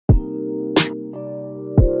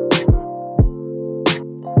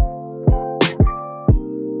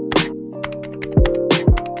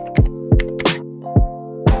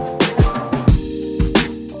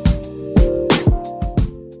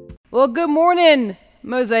Well, good morning,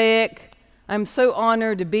 Mosaic. I'm so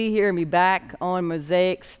honored to be here and be back on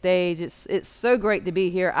Mosaic stage. It's so great to be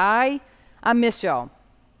here. I miss y'all.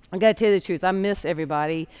 I gotta tell you the truth. I miss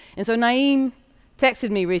everybody. And so Naeem texted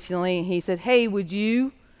me recently. He said, "Hey, would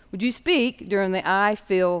you speak during the I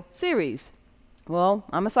Feel series?" Well,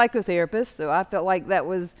 I'm a psychotherapist, so I felt like that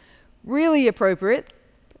was really appropriate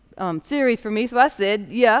series for me. So I said,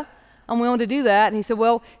 "Yeah, I'm willing to do that." And he said,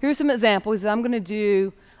 "Well, here's some examples." He said, "I'm going to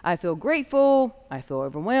do I feel grateful, I feel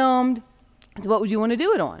overwhelmed. So what would you want to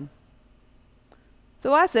do it on?"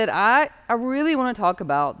 So I said, I really want to talk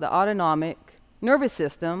about the autonomic nervous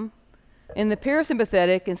system and the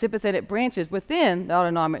parasympathetic and sympathetic branches within the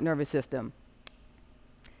autonomic nervous system.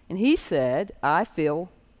 And he said, "I feel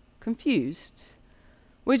confused,"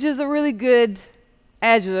 which is a really good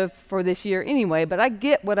adjective for this year anyway, but I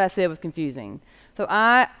get what I said was confusing. So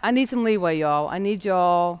I need some leeway, y'all. I need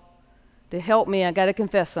y'all to help me. I got to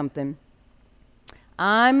confess something.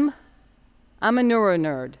 I'm a neuro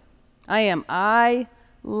nerd. I am. I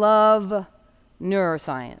love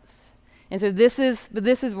neuroscience. And so this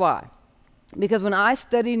is why. Because when I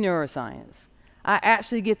study neuroscience, I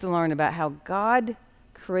actually get to learn about how God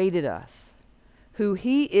created us, who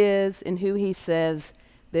He is and who He says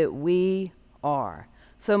that we are.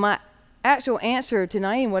 So my actual answer to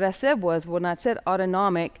Naeem, what I said was, when I said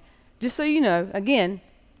autonomic, just so you know, again,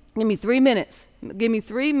 give me 3 minutes. Give me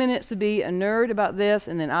 3 minutes to be a nerd about this,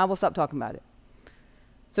 and then I will stop talking about it.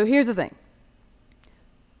 So here's the thing.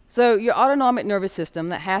 So your autonomic nervous system,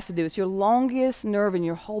 that has to do, it's your longest nerve in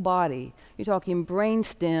your whole body. You're talking brain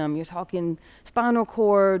stem, you're talking spinal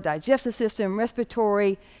cord, digestive system,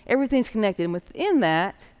 respiratory, everything's connected. And within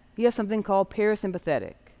that, you have something called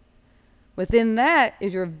parasympathetic. Within that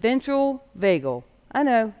is your ventral vagal. I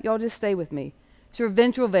know, y'all just stay with me. It's your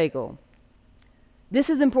ventral vagal. This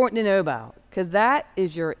is important to know about, because that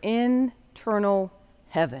is your internal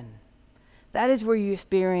heaven. That is where you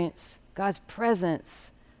experience God's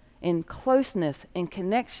presence and closeness and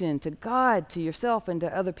connection to God, to yourself, and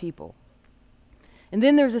to other people. And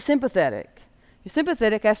then there's a sympathetic. Your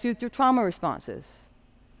sympathetic has to do with your trauma responses.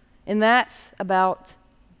 And that's about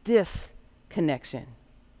disconnection.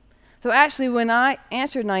 So actually, when I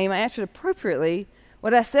answered Naeem, I answered appropriately.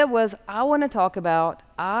 What I said was, I want to talk about,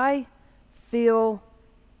 I feel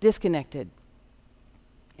disconnected.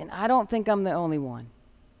 And I don't think I'm the only one.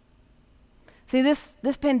 See, this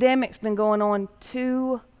pandemic's been going on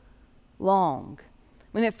too long.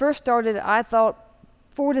 When it first started, I thought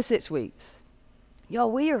 4 to 6 weeks.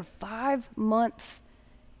 Y'all, we are 5 months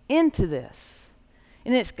into this.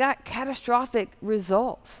 And it's got catastrophic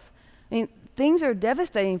results. I mean, things are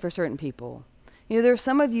devastating for certain people. You know, there's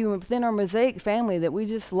some of you within our Mosaic family that we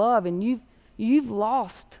just love, and you've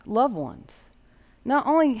lost loved ones. Not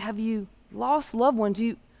only have you lost loved ones,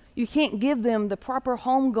 you can't give them the proper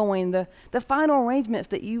homegoing, the final arrangements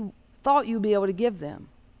that you thought you'd be able to give them.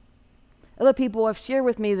 Other people have shared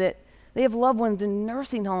with me that they have loved ones in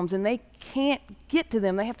nursing homes and they can't get to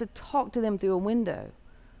them. They have to talk to them through a window.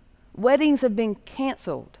 Weddings have been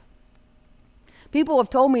canceled. People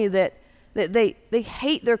have told me that they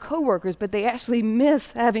hate their coworkers, but they actually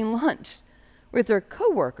miss having lunch with their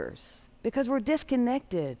coworkers because we're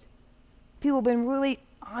disconnected. People have been really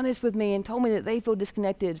honest with me and told me that they feel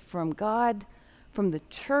disconnected from God, from the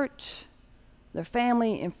church, their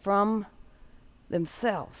family, and from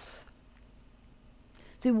themselves.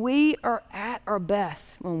 See, we are at our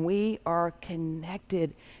best when we are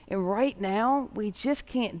connected. And right now, we just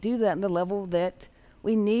can't do that in the level that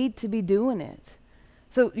we need to be doing it.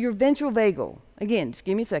 So your ventral vagal, again, just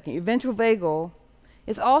give me a second. Your ventral vagal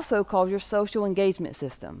is also called your social engagement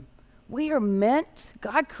system. We are meant,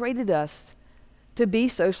 God created us to be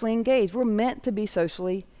socially engaged. We're meant to be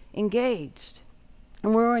socially engaged.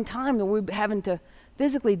 And we're in time that we're having to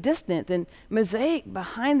physically distance. And Mosaic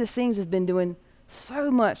behind the scenes has been doing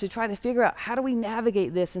so much to try to figure out, how do we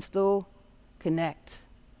navigate this and still connect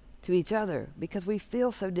to each other, because we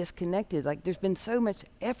feel so disconnected. Like, there's been so much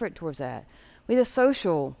effort towards that. We had a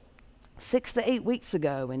social 6 to 8 weeks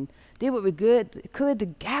ago and did what we could to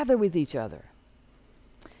gather with each other.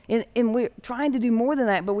 And we're trying to do more than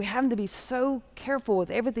that, but we're having to be so careful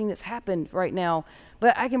with everything that's happened right now.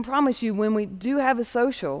 But I can promise you, when we do have a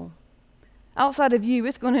social, outside of you,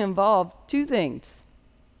 it's going to involve 2 things: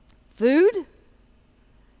 food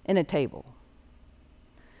and a table.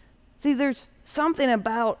 See, there's something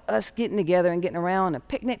about us getting together and getting around a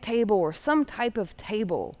picnic table or some type of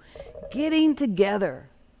table, getting together,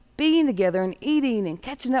 being together and eating and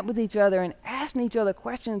catching up with each other and asking each other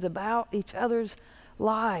questions about each other's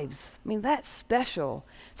lives. I mean, that's special.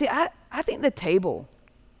 See, I think the table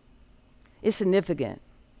is significant.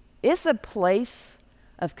 It's a place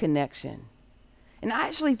of connection. And I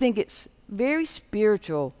actually think it's very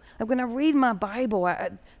spiritual. Like when I read my Bible,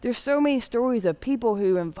 there's so many stories of people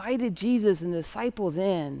who invited Jesus and the disciples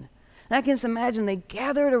in. And I can just imagine they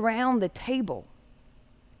gathered around the table.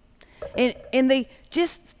 And they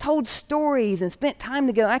just told stories and spent time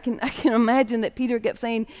together. I can imagine that Peter kept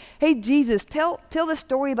saying, "Hey, Jesus, tell the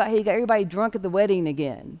story about how you got everybody drunk at the wedding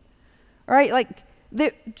again." All right, like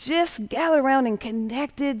they just gathered around and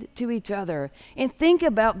connected to each other. And think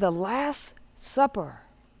about the Last Supper.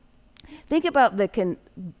 Think about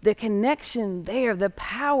the connection there, the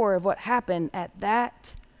power of what happened at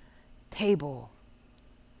that table.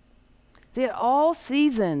 See, at all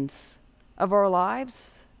seasons of our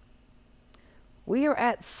lives, we are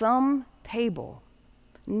at some table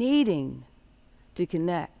needing to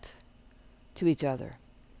connect to each other.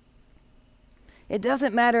 It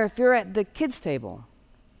doesn't matter if you're at the kids' table,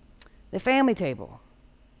 the family table,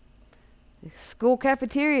 the school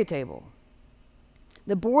cafeteria table,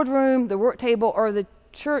 the boardroom, the work table, or the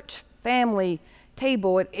church family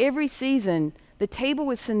table. At every season, the table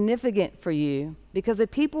is significant for you because the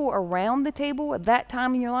people around the table at that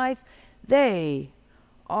time in your life, they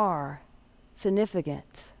are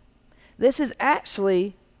significant. This is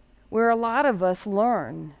actually where a lot of us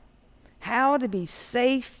learn how to be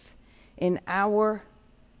safe in our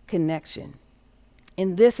connection.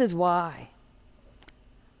 And this is why,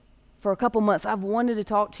 for a couple months, I've wanted to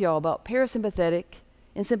talk to y'all about parasympathetic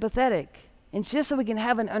and sympathetic, and just so we can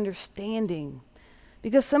have an understanding.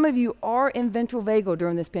 Because some of you are in ventral vagal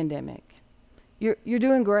during this pandemic. You're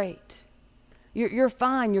doing great. You're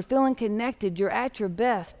fine. You're feeling connected. You're at your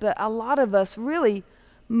best. But a lot of us, really,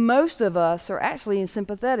 most of us are actually in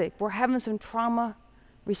sympathetic. We're having some trauma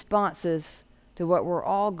responses to what we're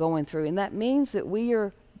all going through. And that means that we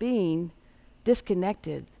are being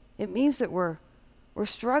disconnected. It means that we're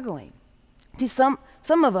struggling. See, some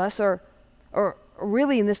of us are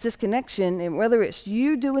really in this disconnection, and whether it's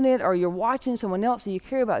you doing it or you're watching someone else that you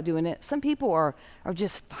care about doing it, some people are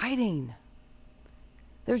just fighting.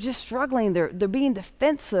 They're just struggling. They're being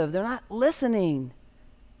defensive. They're not listening.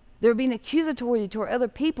 They're being accusatory toward other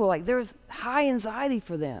people, like there's high anxiety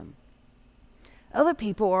for them. Other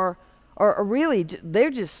people are really,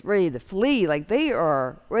 they're just ready to flee, like they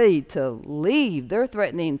are ready to leave. They're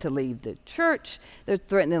threatening to leave the church. They're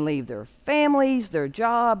threatening to leave their families, their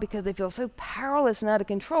job, because they feel so powerless and out of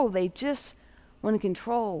control. They just want to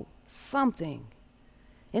control something.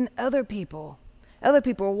 And other people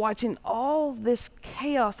are watching all this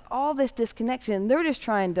chaos, all this disconnection. They're just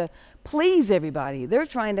trying to please everybody. They're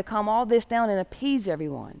trying to calm all this down and appease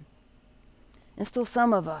everyone. And still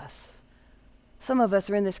some of us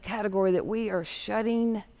are in this category that we are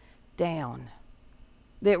shutting down,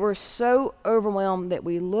 that we're so overwhelmed that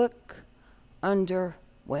we look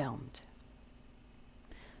underwhelmed.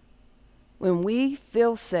 When we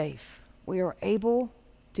feel safe, we are able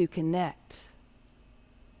to connect.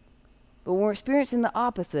 But when we're experiencing the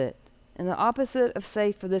opposite, and the opposite of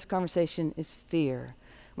safe for this conversation is fear.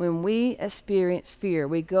 When we experience fear,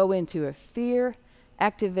 we go into a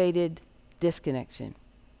fear-activated disconnection.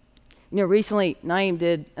 You know, recently, Naeem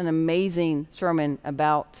did an amazing sermon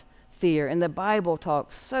about fear, and the Bible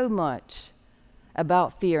talks so much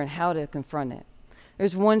about fear and how to confront it.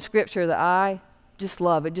 There's one scripture that I just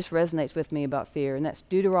love. It just resonates with me about fear, and that's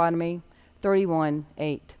Deuteronomy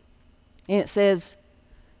 31:8. And it says,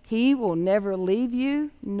 "He will never leave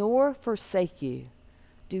you nor forsake you.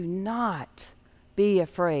 Do not be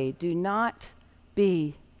afraid. Do not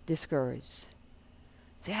be discouraged."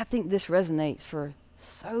 See, I think this resonates for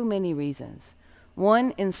so many reasons.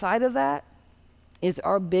 One, inside of that is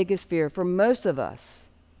our biggest fear. For most of us,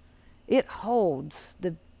 it holds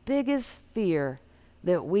the biggest fear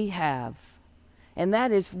that we have, and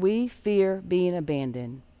that is we fear being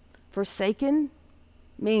abandoned. Forsaken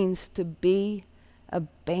means to be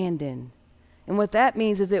abandoned. And what that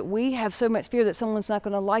means is that we have so much fear that someone's not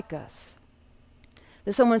going to like us,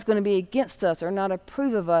 that someone's going to be against us or not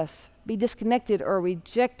approve of us, be disconnected or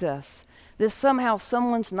reject us, that somehow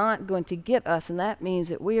someone's not going to get us, and that means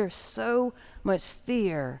that we are so much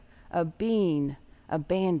fear of being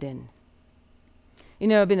abandoned. You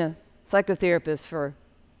know, I've been a psychotherapist for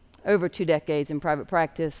over 2 decades in private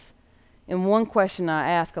practice, and one question I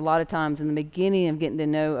ask a lot of times in the beginning of getting to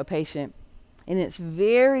know a patient, and it's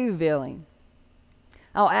very revealing.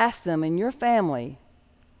 I'll ask them, in your family,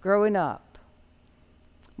 growing up,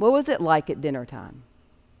 what was it like at dinner time?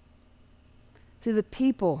 See, the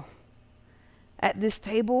people at this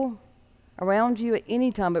table around you at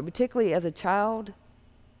any time, but particularly as a child,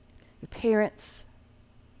 your parents,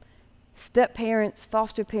 step-parents,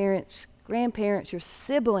 foster parents, grandparents, your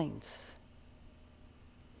siblings.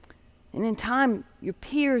 And in time, your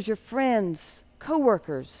peers, your friends,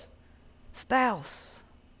 coworkers, spouse,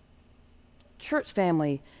 church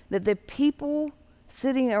family, that the people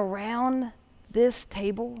sitting around this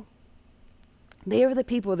table, they are the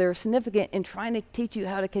people that are significant in trying to teach you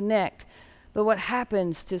how to connect. But what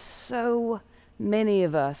happens to so many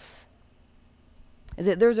of us is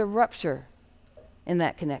that there's a rupture in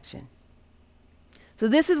that connection. So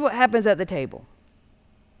this is what happens at the table.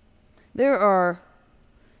 There are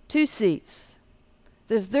two seats.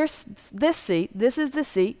 There's this seat. This is the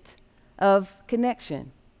seat of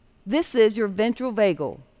connection. This is your ventral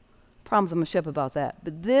vagal. Promise I'm going to shut up about that.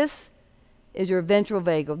 But this is your ventral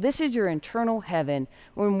vagal. This is your internal heaven.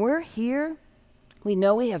 When we're here, we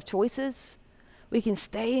know we have choices. We can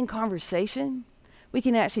stay in conversation. We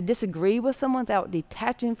can actually disagree with someone without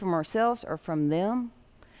detaching from ourselves or from them.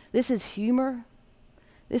 This is humor.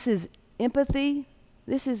 This is empathy.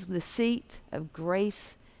 This is the seat of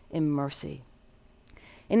grace and mercy.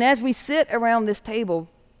 And as we sit around this table,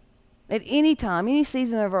 at any time, any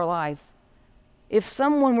season of our life, if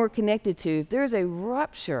someone we're connected to, if there's a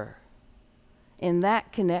rupture in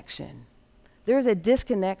that connection, there's a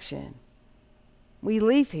disconnection, we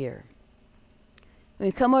leave here. And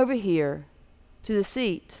we come over here to the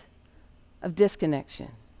seat of disconnection.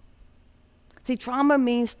 See, trauma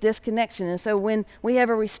means disconnection. And so when we have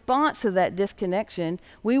a response to that disconnection,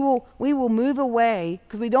 we will move away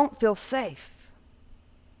because we don't feel safe.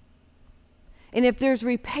 And if there's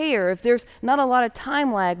repair, if there's not a lot of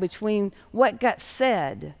time lag between what got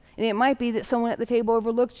said, and it might be that someone at the table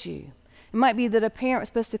overlooked you. It might be that a parent was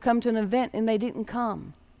supposed to come to an event and they didn't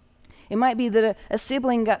come. It might be that a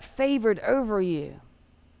sibling got favored over you.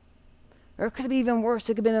 Or it could be even worse.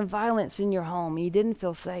 It could have been violence in your home. You didn't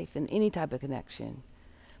feel safe in any type of connection.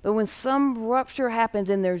 But when some rupture happens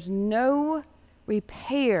and there's no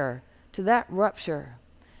repair to that rupture,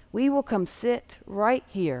 we will come sit right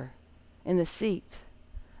here in the seat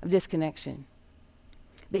of disconnection.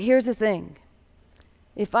 But here's the thing.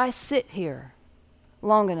 If I sit here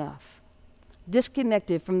long enough,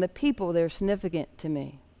 disconnected from the people that are significant to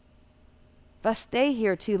me, if I stay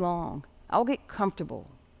here too long, I'll get comfortable.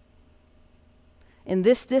 And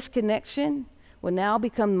this disconnection will now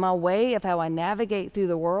become my way of how I navigate through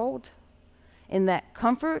the world. And that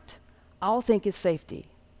comfort, I'll think is safety.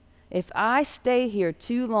 If I stay here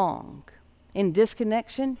too long in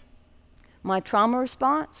disconnection, my trauma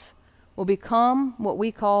response will become what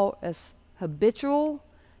we call a habitual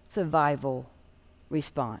survival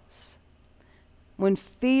response. When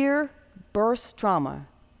fear bursts trauma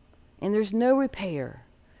and there's no repair,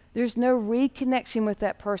 there's no reconnection with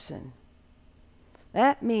that person,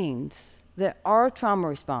 that means that our trauma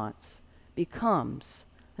response becomes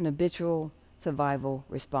an habitual survival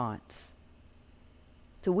response.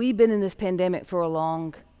 So we've been in this pandemic for a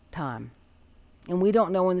long time, and we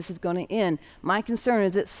don't know when this is going to end. My concern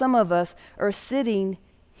is that some of us are sitting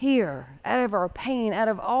here out of our pain, out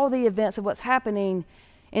of all the events of what's happening,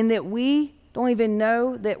 and that we don't even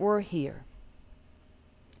know that we're here.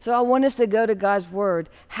 So I want us to go to God's Word.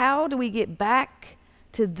 How do we get back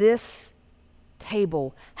to this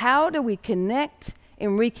table? How do we connect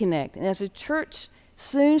and reconnect? And as the church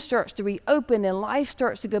soon starts to reopen and life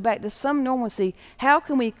starts to go back to some normalcy, how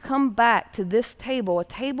can we come back to this table, a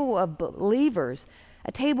table of believers,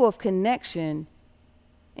 a table of connection,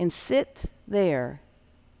 and sit there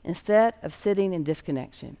instead of sitting in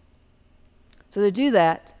disconnection? So to do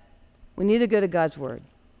that, we need to go to God's Word.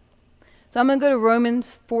 So I'm going to go to Romans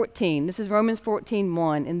 14. This is Romans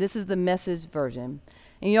 14:1, and this is the Message version.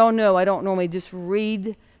 And y'all know I don't normally just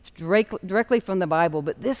read directly from the Bible,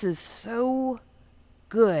 but this is so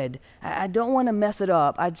good. I don't want to mess it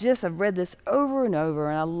up. I've read this over and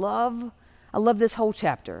over, and I love this whole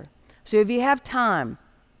chapter. So if you have time,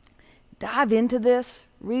 dive into this.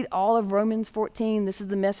 Read all of Romans 14. This is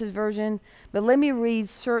the Message version. But let me read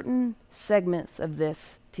certain segments of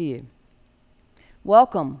this to you.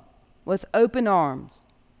 Welcome with open arms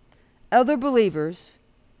other believers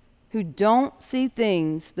who don't see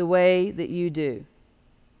things the way that you do.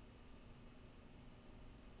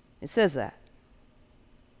 It says that.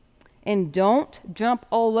 And don't jump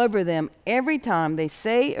all over them every time they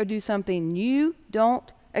say or do something you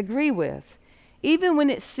don't agree with, even when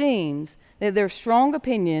it seems that they're strong in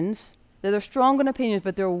opinions,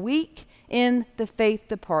 but they're weak in the faith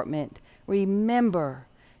department. Remember,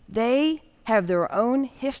 they have their own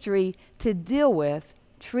history to deal with.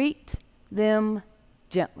 Treat them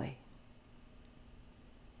gently.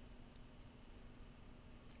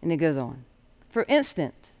 And it goes on. For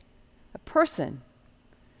instance, a person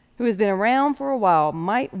who has been around for a while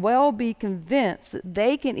might well be convinced that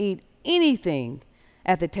they can eat anything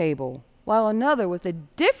at the table, while another with a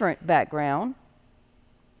different background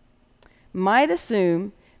might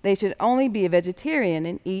assume they should only be a vegetarian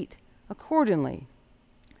and eat accordingly.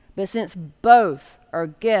 But since both are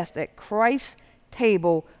guests at Christ's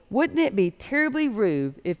table, wouldn't it be terribly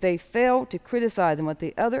rude if they failed to criticize what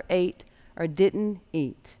the other ate or didn't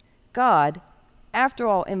eat? God, after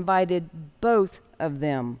all, invited both of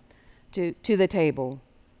them to the table.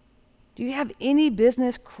 Do you have any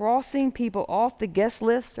business crossing people off the guest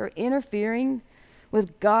list or interfering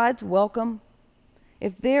with God's welcome?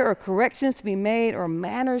 If there are corrections to be made or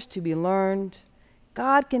manners to be learned,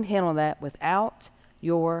 God can handle that without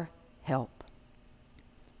your help.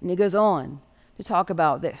 And he goes on to talk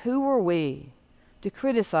about that who are we to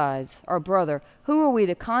criticize our brother? Who are we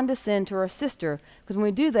to condescend to our sister? Because when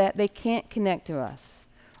we do that, they can't connect to us.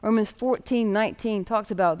 Romans 14:19 talks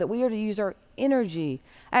about that we are to use our energy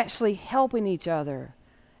actually helping each other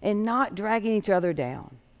and not dragging each other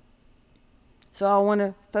down. So I want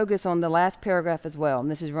to focus on the last paragraph as well, and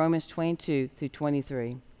this is Romans 22 through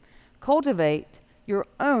 23. Cultivate your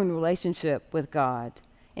own relationship with God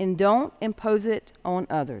and don't impose it on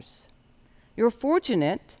others. You're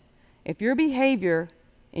fortunate if your behavior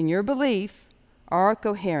and your belief are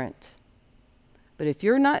coherent. But if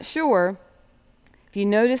you're not sure, if you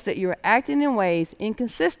notice that you're acting in ways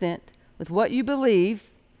inconsistent with what you believe,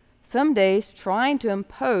 some days trying to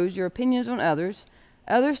impose your opinions on others,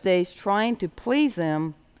 other days trying to please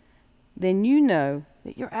them, then you know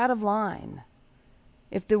that you're out of line.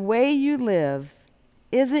 If the way you live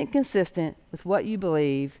isn't consistent with what you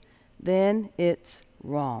believe, then it's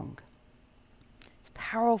wrong. It's a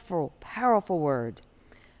powerful, powerful word.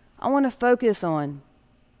 I want to focus on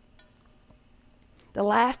the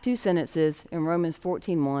last two sentences in Romans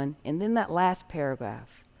 14:1 and then that last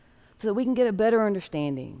paragraph so that we can get a better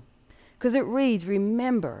understanding. Because it reads,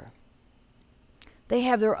 remember, they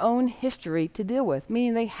have their own history to deal with,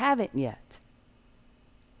 meaning they haven't yet.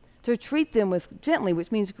 So treat them with gently, which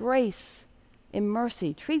means grace and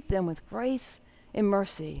mercy. Treat them with grace and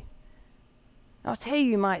mercy. I'll tell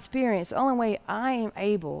you my experience, the only way I am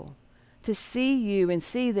able to see you and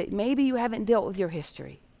see that maybe you haven't dealt with your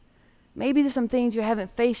history. Maybe there's some things you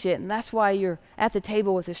haven't faced yet, and that's why you're at the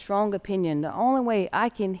table with a strong opinion. The only way I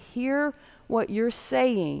can hear what you're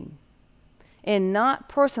saying and not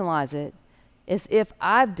personalize it is if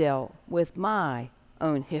I've dealt with my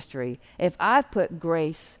own history, if I've put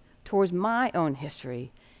grace towards my own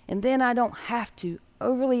history, and then I don't have to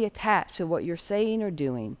overly attach to what you're saying or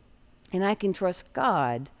doing, and I can trust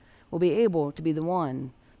God will be able to be the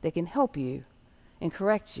one that can help you and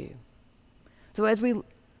correct you. So as we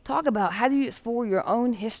talk about how do you explore your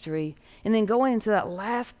own history, and then going into that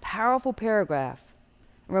last powerful paragraph,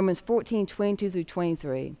 Romans 14:22 through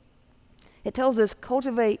 23, it tells us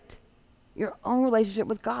cultivate your own relationship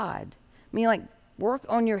with God. I mean, like, work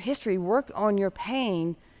on your history, work on your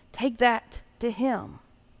pain, take that to Him.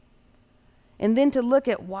 And then to look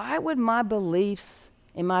at why would my beliefs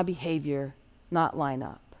and my behavior not line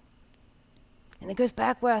up? And it goes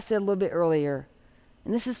back to what I said a little bit earlier,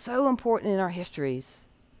 and this is so important in our histories,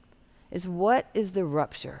 is what is the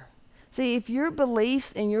rupture? See, if your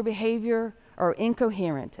beliefs and your behavior are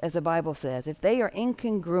incoherent, as the Bible says, if they are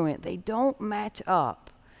incongruent, they don't match up,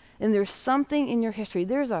 and there's something in your history,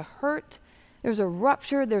 there's a hurt, there's a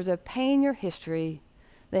rupture, there's a pain in your history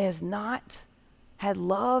that has not had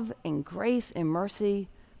love and grace and mercy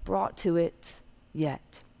brought to it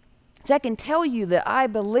yet. So I can tell you that I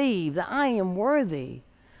believe that I am worthy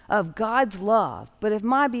of God's love, but if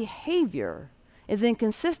my behavior is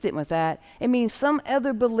inconsistent with that, it means some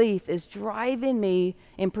other belief is driving me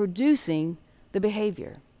and producing the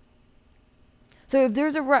behavior. So if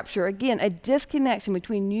there's a rupture, again, a disconnection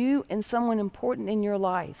between you and someone important in your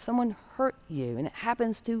life, someone hurt you, and it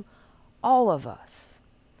happens to all of us,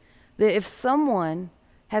 that if someone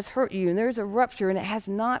has hurt you and there's a rupture and it has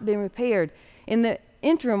not been repaired, in the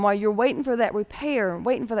interim, while you're waiting for that repair,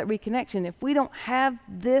 waiting for that reconnection, if we don't have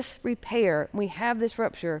this repair, we have this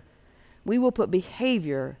rupture, we will put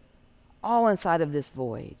behavior all inside of this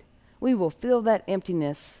void. We will fill that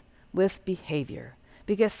emptiness with behavior.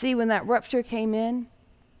 Because see, when that rupture came in,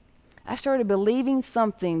 I started believing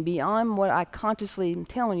something beyond what I consciously am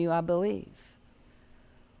telling you I believe.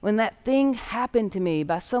 When that thing happened to me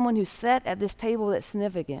by someone who sat at this table that's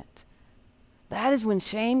significant, that is when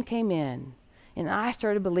shame came in, and I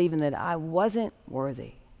started believing that I wasn't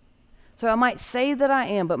worthy. So I might say that I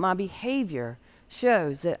am, but my behavior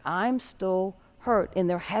shows that I'm still hurt, and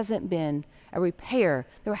there hasn't been a repair,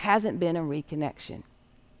 there hasn't been a reconnection.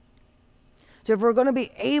 So if we're going to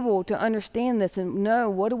be able to understand this and know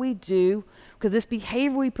what do we do, because this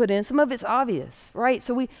behavior we put in, some of it's obvious, right?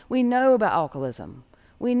 So we know about alcoholism.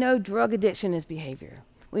 We know drug addiction is behavior.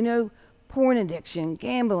 We know porn addiction,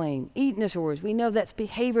 gambling, eating disorders. We know that's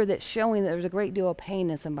behavior that's showing that there's a great deal of pain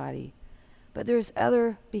in somebody. But there's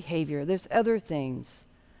other behavior. There's other things.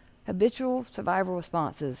 Habitual survival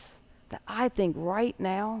responses that I think right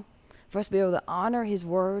now, for us to be able to honor his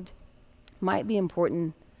word, might be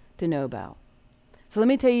important to know about. So let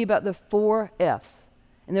me tell you about the 4 F's.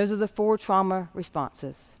 And those are the 4 trauma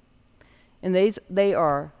responses. And they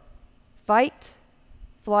are fight,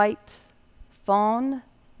 flight, fawn,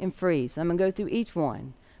 and freeze. I'm going to go through each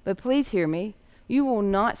one. But please hear me. You will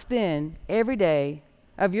not spend every day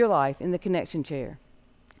of your life in the connection chair.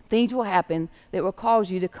 Things will happen that will cause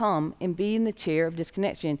you to come and be in the chair of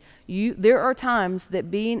disconnection. There are times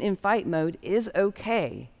that being in fight mode is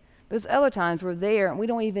okay. There's other times we're there and we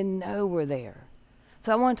don't even know we're there.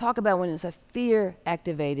 So I want to talk about when it's a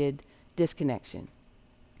fear-activated disconnection.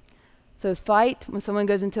 So fight, when someone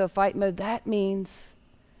goes into a fight mode, that means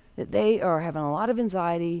that they are having a lot of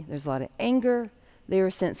anxiety, there's a lot of anger, they are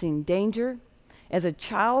sensing danger. As a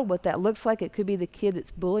child, what that looks like, it could be the kid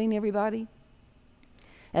that's bullying everybody.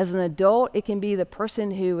 As an adult, it can be the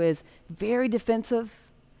person who is very defensive,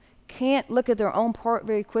 can't look at their own part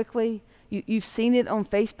very quickly. You've seen it on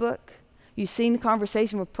Facebook. You've seen the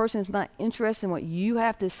conversation with a person who's not interested in what you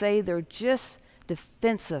have to say. They're just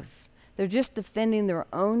defensive. They're just defending their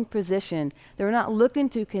own position. They're not looking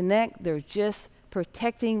to connect. They're just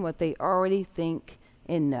protecting what they already think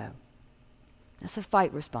and know. That's a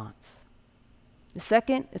fight response. The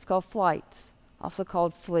second is called flight, also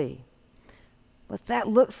called flee. What that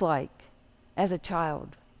looks like as a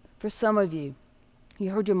child. For some of you,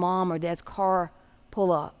 you heard your mom or dad's car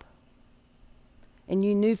pull up, and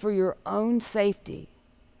you knew for your own safety,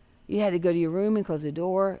 you had to go to your room and close the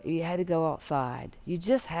door, or you had to go outside. You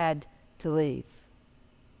just had to leave.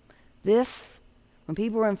 This, when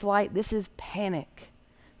people are in flight, this is panic.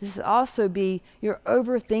 This is also be you're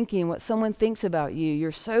overthinking what someone thinks about you.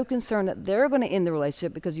 You're so concerned that they're going to end the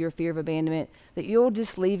relationship because of your fear of abandonment that you'll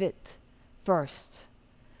just leave it first.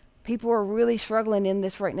 People are really struggling in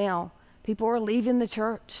this right now. People are leaving the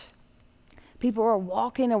church. People are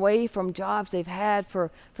walking away from jobs they've had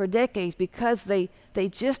for decades because they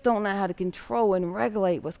just don't know how to control and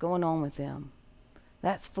regulate what's going on with them.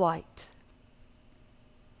 That's flight.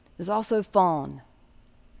 There's also fawn.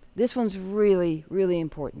 This one's really, really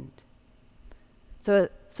important. So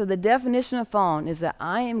the definition of fawn is that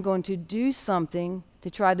I am going to do something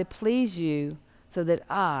to try to please you so that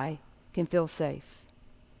I can feel safe.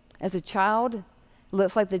 As a child, it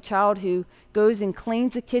looks like the child who goes and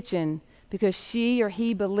cleans the kitchen because she or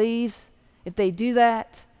he believes if they do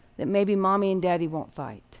that maybe mommy and daddy won't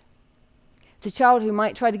fight. It's a child who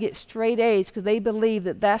might try to get straight A's because they believe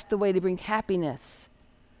that that's the way to bring happiness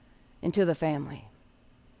into the family.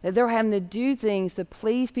 That they're having to do things to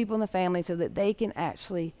please people in the family so that they can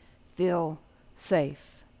actually feel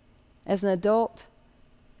safe. As an adult,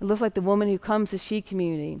 it looks like the woman who comes to She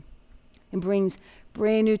Community and brings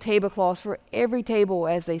brand new tablecloths for every table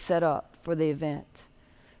as they set up for the event.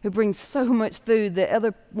 Who brings so much food that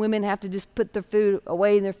other women have to just put their food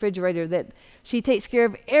away in the refrigerator, that she takes care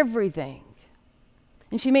of everything.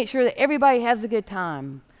 And she makes sure that everybody has a good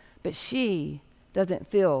time, but she doesn't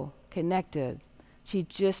feel connected. She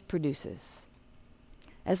just produces.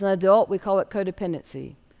 As an adult, we call it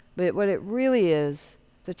codependency, but what it really is,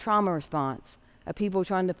 it's a trauma response of people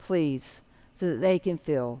trying to please so that they can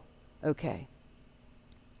feel okay.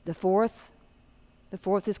 The fourth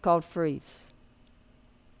is called freeze.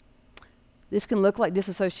 This can look like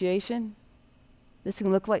disassociation. This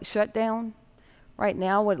can look like shutdown. Right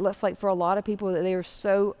now, what it looks like for a lot of people, that they are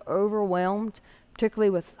so overwhelmed, particularly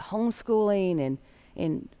with homeschooling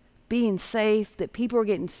and being safe, that people are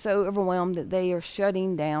getting so overwhelmed that they are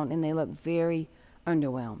shutting down and they look very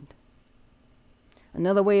underwhelmed.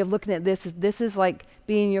 Another way of looking at this is like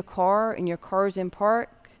being in your car and your car's in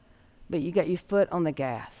park, but you got your foot on the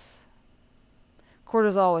gas.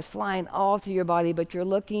 Cortisol is flying all through your body, but you're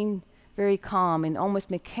looking very calm and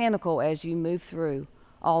almost mechanical as you move through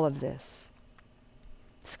all of this.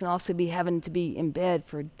 This can also be having to be in bed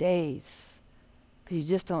for days because you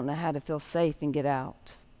just don't know how to feel safe and get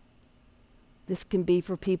out. This can be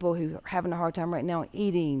for people who are having a hard time right now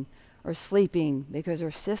eating or sleeping because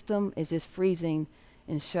their system is just freezing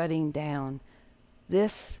and shutting down.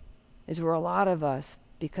 This is where a lot of us,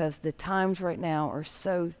 because the times right now are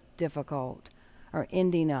so difficult, are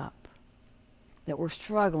ending up. That we're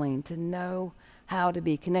struggling to know how to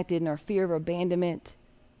be connected, and our fear of abandonment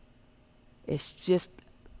is just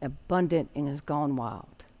abundant and has gone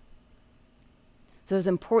wild. So it's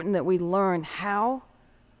important that we learn how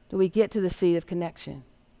do we get to the seed of connection.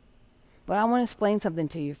 But I want to explain something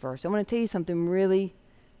to you first. I want to tell you something really,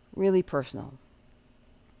 really personal.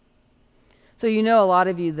 So you know, a lot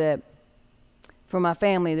of you, that for my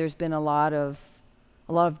family, there's been a lot of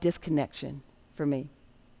disconnection for me.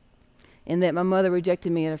 And that my mother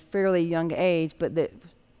rejected me at a fairly young age, but that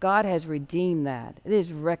God has redeemed that. It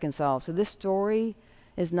is reconciled. So this story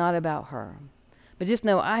is not about her. But just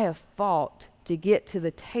know I have fought to get to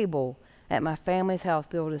the table at my family's house,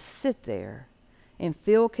 be able to sit there and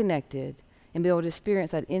feel connected and be able to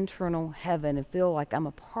experience that internal heaven and feel like I'm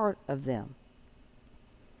a part of them.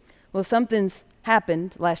 Well, something's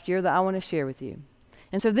happened last year that I want to share with you.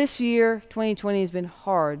 And so this year, 2020, has been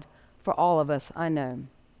hard for all of us, I know.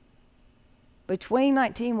 But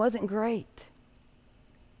 2019 wasn't great.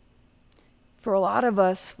 For a lot of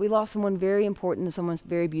us, we lost someone very important and someone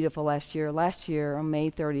very beautiful last year. Last year, on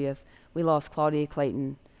May 30th, we lost Claudia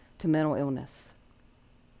Clayton to mental illness.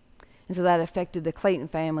 And so that affected the Clayton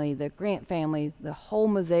family, the Grant family, the whole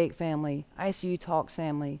Mosaic family, ICU Talks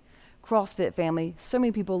family, CrossFit family. So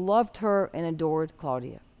many people loved her and adored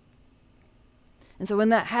Claudia. And so when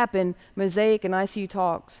that happened, Mosaic and ICU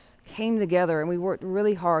Talks came together and we worked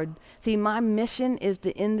really hard. See, my mission is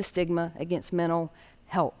to end the stigma against mental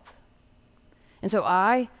health. And so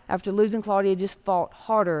I, after losing Claudia, just fought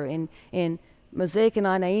harder. And Mosaic and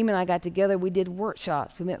I, Naeem and I got together. We did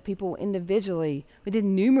workshops. We met people individually. We did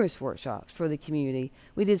numerous workshops for the community.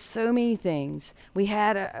 We did so many things. We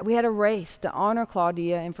had a race to honor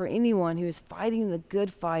Claudia and for anyone who is fighting the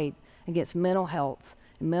good fight against mental health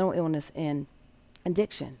and mental illness and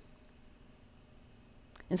addiction.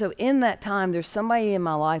 And so in that time, there's somebody in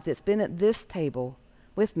my life that's been at this table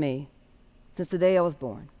with me since the day I was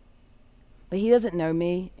born. But he doesn't know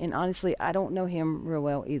me, and honestly, I don't know him real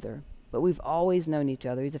well either. But we've always known each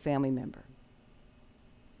other. He's a family member.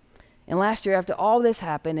 And last year, after all this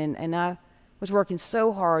happened, and I was working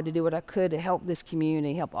so hard to do what I could to help this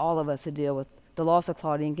community, help all of us to deal with the loss of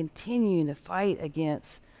Claudia, and continuing to fight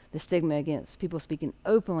against the stigma against people speaking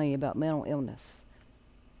openly about mental illness.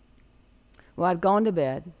 Well, I'd gone to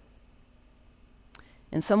bed,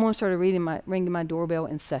 and someone started ringing my doorbell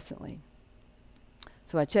incessantly.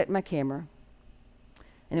 So I checked my camera,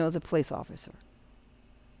 and it was a police officer.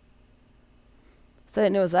 So I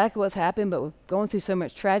didn't know exactly what's happened, but with going through so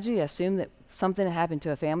much tragedy, I assumed that something had happened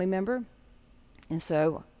to a family member. And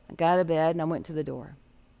so I got out of bed and I went to the door.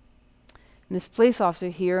 And this police officer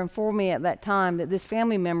here informed me at that time that this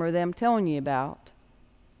family member that I'm telling you about,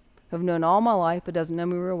 who I've known all my life but doesn't know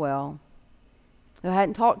me real well, who I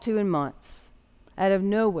hadn't talked to in months, out of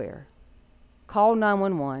nowhere, called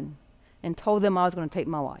 911 and told them I was going to take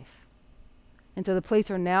my life. And so the police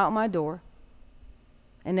are now at my door.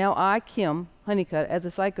 And now I, Kim Honeycutt, as a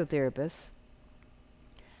psychotherapist,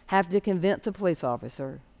 have to convince a police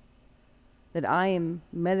officer that I am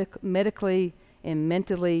medically and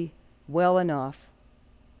mentally well enough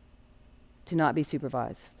to not be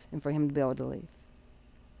supervised and for him to be able to leave.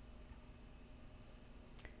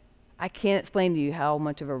 I can't explain to you how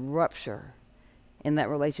much of a rupture in that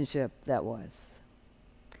relationship that was,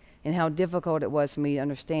 and how difficult it was for me to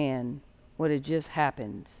understand what had just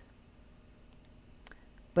happened.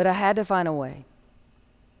 But I had to find a way.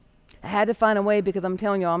 I had to find a way because I'm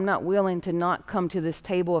telling you, I'm not willing to not come to this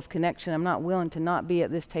table of connection. I'm not willing to not be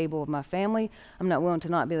at this table of my family. I'm not willing to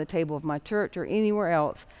not be at the table of my church or anywhere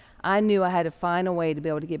else. I knew I had to find a way to be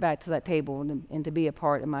able to get back to that table and to be a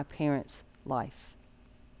part of my parents' life.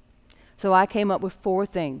 So I came up with 4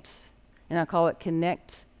 things, and I call it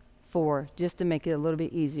Connect 4, just to make it a little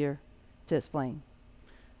bit easier to explain.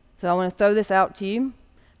 So I want to throw this out to you,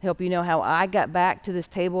 help you know how I got back to this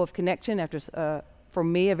table of connection after, for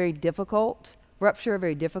me, a very difficult rupture, a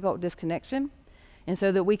very difficult disconnection, and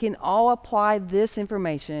so that we can all apply this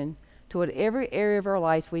information to whatever area of our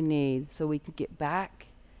lives we need so we can get back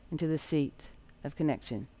into the seat of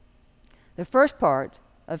connection. The first part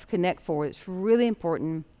of Connect 4 that's really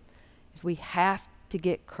important is we have to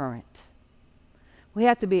get current. We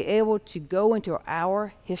have to be able to go into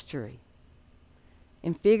our history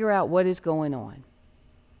and figure out what is going on.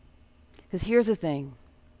 Because here's the thing.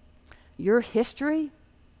 Your history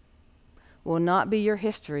will not be your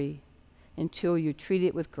history until you treat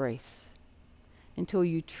it with grace. Until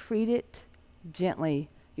you treat it gently,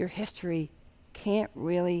 your history can't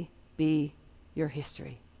really be your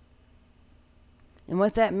history. And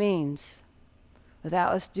what that means,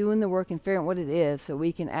 without us doing the work and figuring out what it is so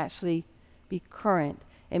we can actually be current,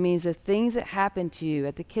 it means the things that happened to you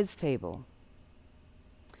at the kids' table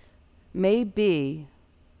may be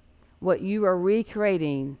what you are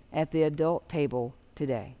recreating at the adult table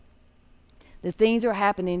today. The things that are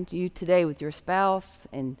happening to you today with your spouse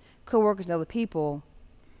and coworkers and other people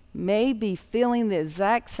may be feeling the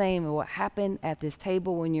exact same as what happened at this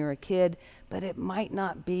table when you were a kid, but it might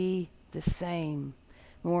not be the same.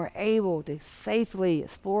 When we're able to safely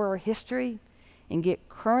explore our history and get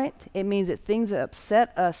current, it means that things that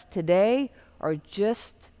upset us today are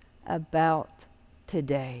just about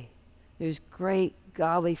today. There's great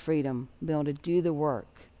godly freedom being able to do the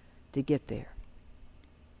work to get there.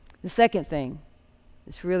 The second thing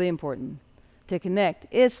that's really important to connect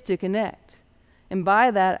is to connect. And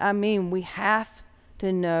by that, I mean we have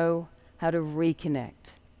to know how to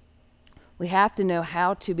reconnect. We have to know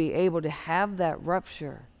how to be able to have that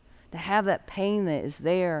rupture, to have that pain that is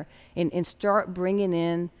there, and start bringing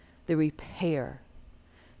in the repair.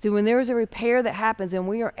 So when there is a repair that happens and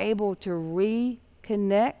we are able to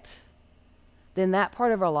reconnect, then that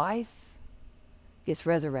part of our life gets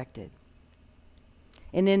resurrected.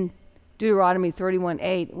 And in Deuteronomy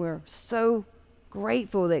 31:8, we're so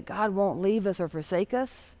grateful that God won't leave us or forsake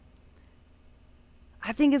us.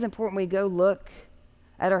 I think it's important we go look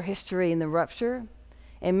at our history and the rupture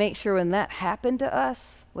and make sure when that happened to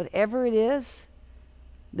us, whatever it is,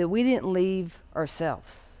 that we didn't leave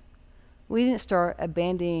ourselves. We didn't start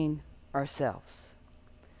abandoning ourselves.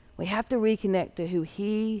 We have to reconnect to who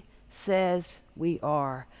He says we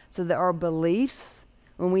are, so that our beliefs,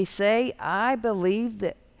 when we say, I believe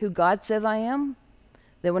that who God says I am,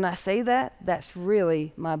 that when I say that, that's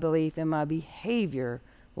really my belief, and my behavior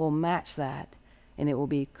will match that, and it will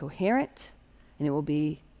be coherent, and it will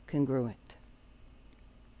be congruent.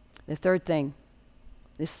 The third thing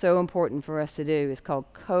is so important for us to do is called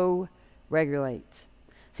co-regulate.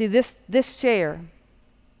 See, this chair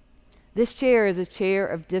is a chair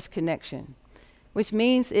of disconnection, which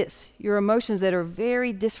means it's your emotions that are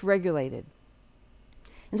very dysregulated.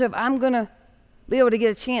 And so if I'm going to be able to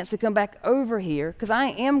get a chance to come back over here, because I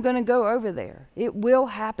am going to go over there. It will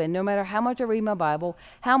happen no matter how much I read my Bible,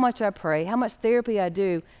 how much I pray, how much therapy I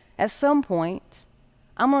do. At some point,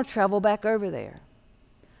 I'm going to travel back over there.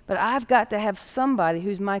 But I've got to have somebody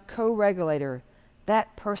who's my co-regulator,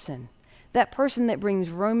 that person that brings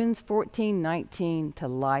Romans 14:19 to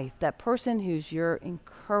life, that person who's your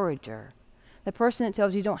encourager, the person that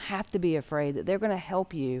tells you don't have to be afraid, that they're going to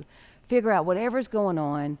help you figure out whatever's going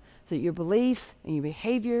on so that your beliefs and your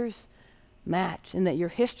behaviors match, and that your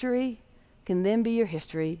history can then be your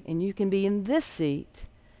history, and you can be in this seat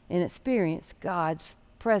and experience God's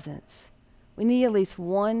presence. We need at least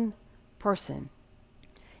one person.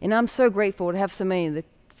 And I'm so grateful to have so many,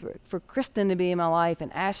 for Kristen to be in my life,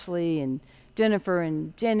 and Ashley and Jennifer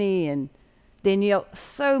and Jenny and Danielle,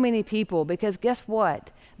 so many people, because guess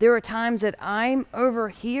what? There are times that I'm over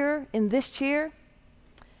here in this chair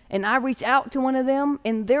and I reach out to one of them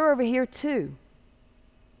and they're over here too.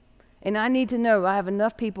 And I need to know I have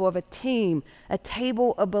enough people of a team, a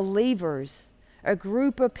table of believers, a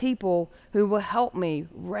group of people who will help me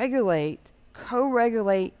regulate,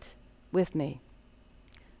 co-regulate with me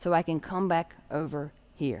so I can come back over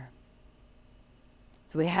here.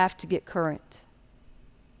 So we have to get current.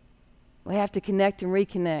 We have to connect and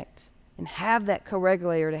reconnect and have that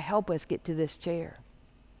co-regulator to help us get to this chair.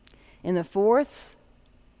 And the fourth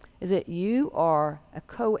is that you are a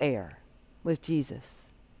co-heir with Jesus.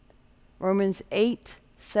 Romans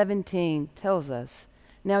 8:17 tells us,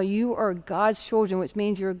 now you are God's children, which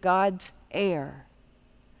means you're God's heir.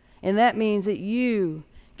 And that means that you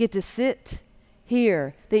get to sit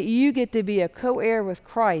here, that you get to be a co-heir with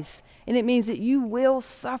Christ. And it means that you will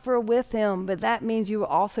suffer with Him, but that means you will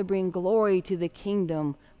also bring glory to the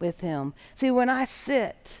kingdom with Him. See, when I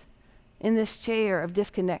sit in this chair of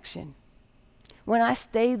disconnection, when I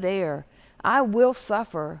stay there, I will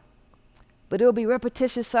suffer, but it'll be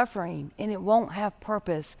repetitious suffering, and it won't have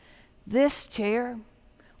purpose. This chair,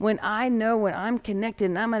 when I'm connected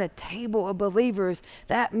and I'm at a table of believers,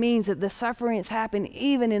 that means that the suffering that's happened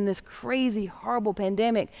even in this crazy, horrible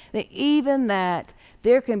pandemic, that even that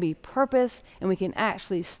there can be purpose, and we can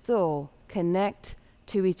actually still connect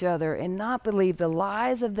to each other and not believe the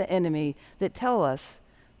lies of the enemy that tell us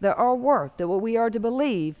that our worth, that what we are to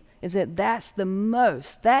believe is that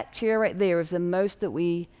that chair right there is the most that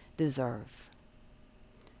we deserve.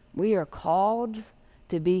 We are called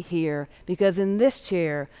to be here, because in this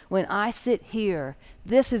chair, when I sit here,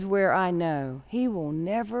 this is where I know He will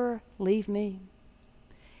never leave me.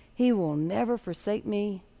 He will never forsake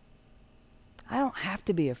me. I don't have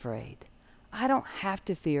to be afraid. I don't have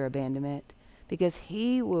to fear abandonment, because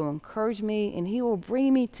He will encourage me, and He will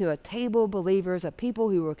bring me to a table of believers, of people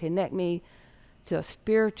who will connect me to a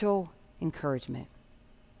spiritual encouragement.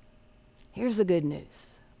 Here's the good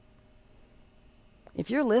news. If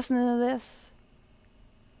you're listening to this,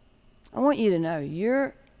 I want you to know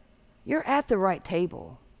you're at the right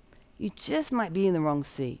table. You just might be in the wrong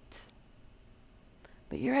seat.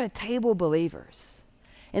 But you're at a table of believers.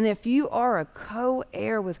 And if you are a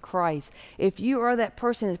co-heir with Christ, if you are that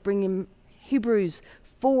person that's bringing Hebrews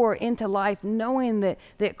 4 into life, knowing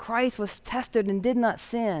that Christ was tested and did not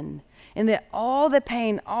sin, and that all the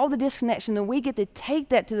pain, all the disconnection, that we get to take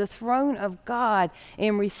that to the throne of God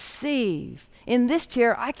and receive. In this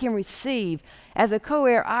chair, I can receive. As a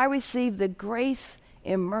co-heir, I receive the grace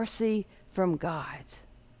and mercy from God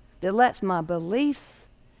that lets my beliefs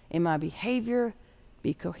and my behavior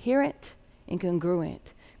be coherent and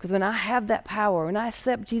congruent. Because when I have that power, when I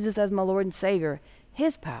accept Jesus as my Lord and Savior,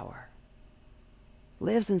 his power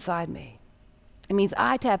lives inside me. It means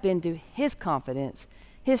I tap into his confidence,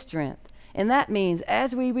 his strength. And that means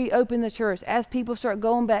as we reopen the church, as people start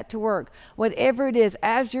going back to work, whatever it is,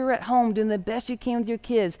 as you're at home doing the best you can with your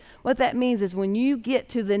kids, what that means is when you get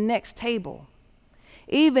to the next table,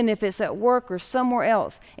 even if it's at work or somewhere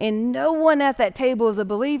else, and no one at that table is a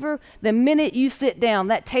believer, the minute you sit down,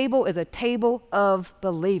 that table is a table of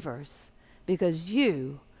believers because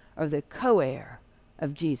you are the co-heir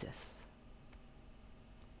of Jesus.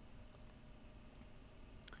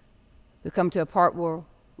 We come to a part where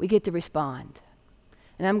we get to respond.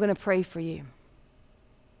 And I'm going to pray for you.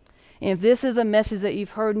 And if this is a message that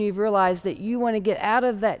you've heard and you've realized that you want to get out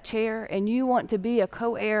of that chair and you want to be a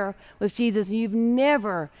co-heir with Jesus, and you've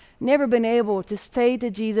never been able to say to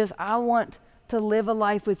Jesus, I want to live a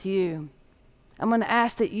life with you, I'm going to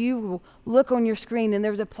ask that you will look on your screen and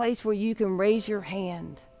there's a place where you can raise your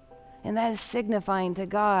hand. And that is signifying to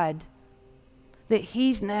God that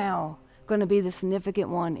he's now going to be the significant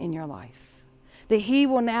one in your life. That he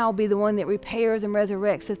will now be the one that repairs and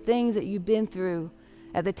resurrects the things that you've been through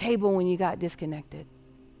at the table when you got disconnected.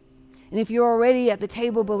 And if you're already at the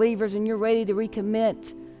table, believers, and you're ready to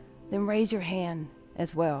recommit, then raise your hand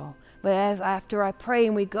as well. But after I pray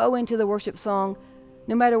and we go into the worship song,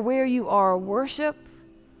 no matter where you are, worship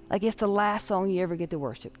like it's the last song you ever get to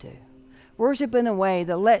worship to. Worship in a way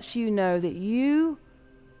that lets you know that you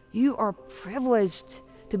are privileged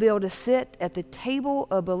to be able to sit at the table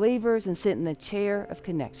of believers and sit in the chair of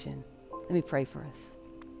connection. Let me pray for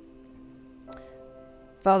us.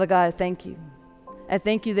 Father God, I thank you. I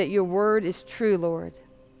thank you that your word is true, Lord.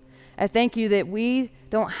 I thank you that we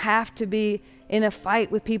don't have to be in a fight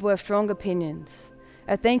with people who have strong opinions.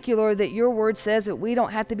 I thank you, Lord, that your word says that we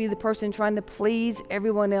don't have to be the person trying to please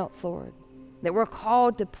everyone else, Lord. That we're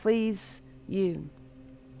called to please you.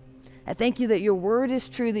 I thank you that your word is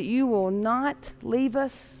true, that you will not leave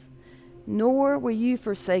us, nor will you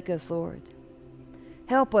forsake us, Lord.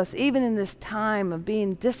 Help us, even in this time of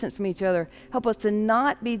being distant from each other, help us to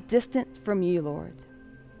not be distant from you, Lord.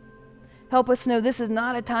 Help us know this is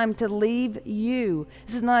not a time to leave you.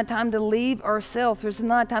 This is not a time to leave ourselves. This is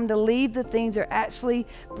not a time to leave the things that actually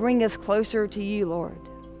bring us closer to you, Lord.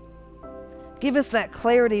 Give us that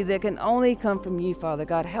clarity that can only come from you, Father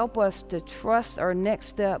God. Help us to trust our next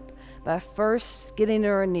step by first getting to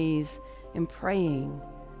our knees and praying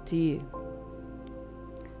to you.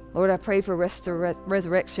 Lord, I pray for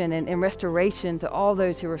resurrection and restoration to all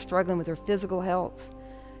those who are struggling with their physical health,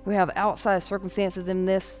 who have outside circumstances in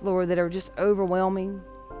this, Lord, that are just overwhelming.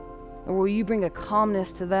 Or will you bring a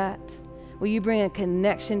calmness to that? Will you bring a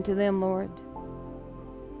connection to them, Lord?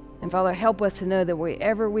 And Father, help us to know that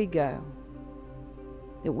wherever we go,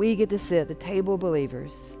 that we get to sit at the table of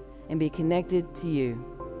believers and be connected to you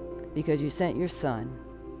because you sent your Son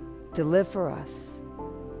to live for us,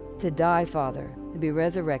 to die, Father, to be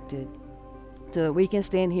resurrected, so that we can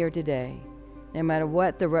stand here today, no matter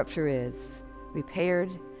what the rupture is,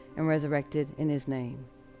 repaired and resurrected in his name.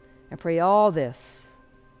 I pray all these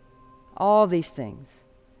things,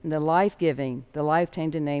 in the life-giving, the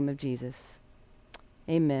life-changing name of Jesus.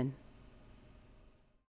 Amen.